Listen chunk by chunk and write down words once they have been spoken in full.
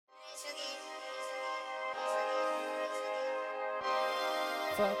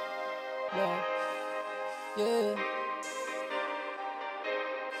Fuck love. Yeah.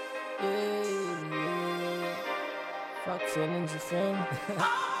 Yeah. Fuck feelings, you feel me?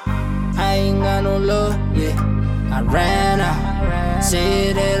 I ain't got no love, yeah. I ran out.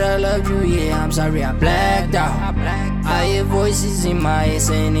 Say that I loved you, yeah. I'm sorry I blacked out. I hear voices in my head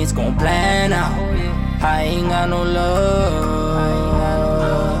saying it's gon' plan out. I ain't got no love.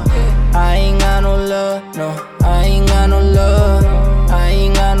 I ain't got no love, no. I ain't got no love. I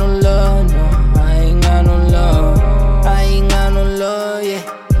ain't got no love, no. I ain't got no love. I ain't got no love, yeah.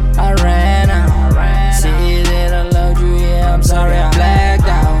 I ran out. Say that I loved you, yeah. I'm sorry I blacked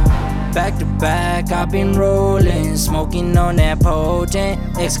out. Back to back, I've been rolling, smoking on that potent.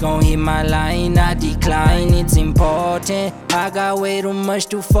 X gon' hit my line, I decline, it's important. I got way too much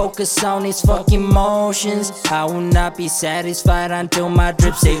to focus on these fucking motions. I will not be satisfied until my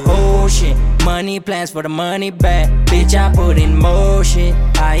drip say ocean. Money plans for the money back, bitch I put in motion.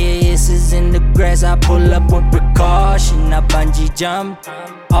 I hear hisses in the grass, I pull up with precaution. I bungee jump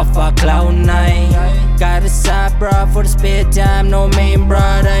off a cloud nine. Got a side bra for the spare time, no main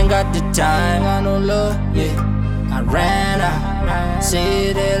broad, I ain't got the time. I no love, yeah. I ran out.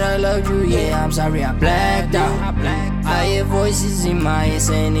 Say that I loved you, yeah. I'm sorry I blacked out. I hear voices in my head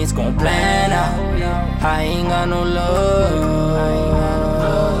saying it's gon' plan out. I ain't got no love.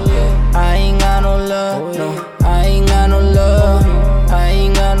 I ain't got no love, no. I ain't got no love. I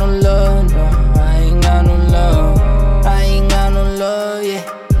ain't got no love, no. I ain't got no love. I ain't got no love, yeah.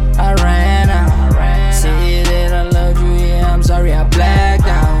 I ran out. Say that I loved you, yeah. I'm sorry I blacked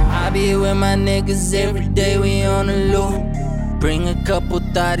out. I be with my niggas every day, we on the low. Bring a couple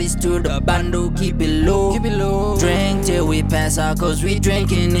thotties to the bando, keep it low. Drink till we pass out, cause we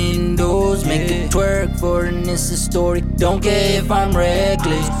drinking indoors. Make it twerk for an Insta story, don't care if I'm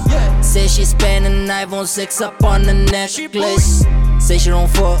reckless. Say she spend a knife on sex up on the necklace. Say she don't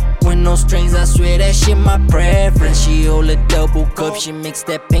fuck with no strings, I swear that shit my preference. She hold a double cup, she mix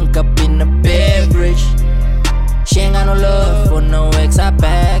that pink up in the beverage. She ain't got no love for no ex, I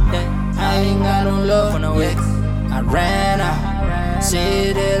back that. I ain't got no love for no ex, I ran out.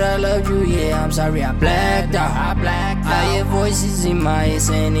 Say that I loved you, yeah, I'm sorry I blacked out. I hear voices in my head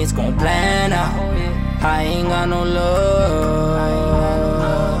saying it's gon' plan out. I ain't got no love.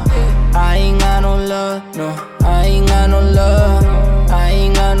 I ain't got no love, no. I ain't got no love. I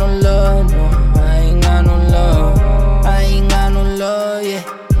ain't got no love, no. I ain't got no love. I ain't got no love, yeah.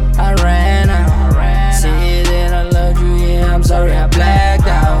 I ran out. Say that I loved you, yeah, I'm sorry I blacked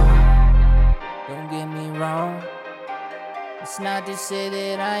out. Don't get me wrong, it's not to say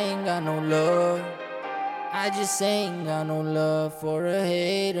that I ain't got no love. I just ain't got no love for a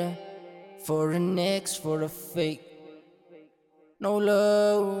hater, for an ex, for the fake. No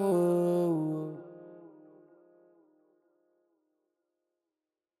love.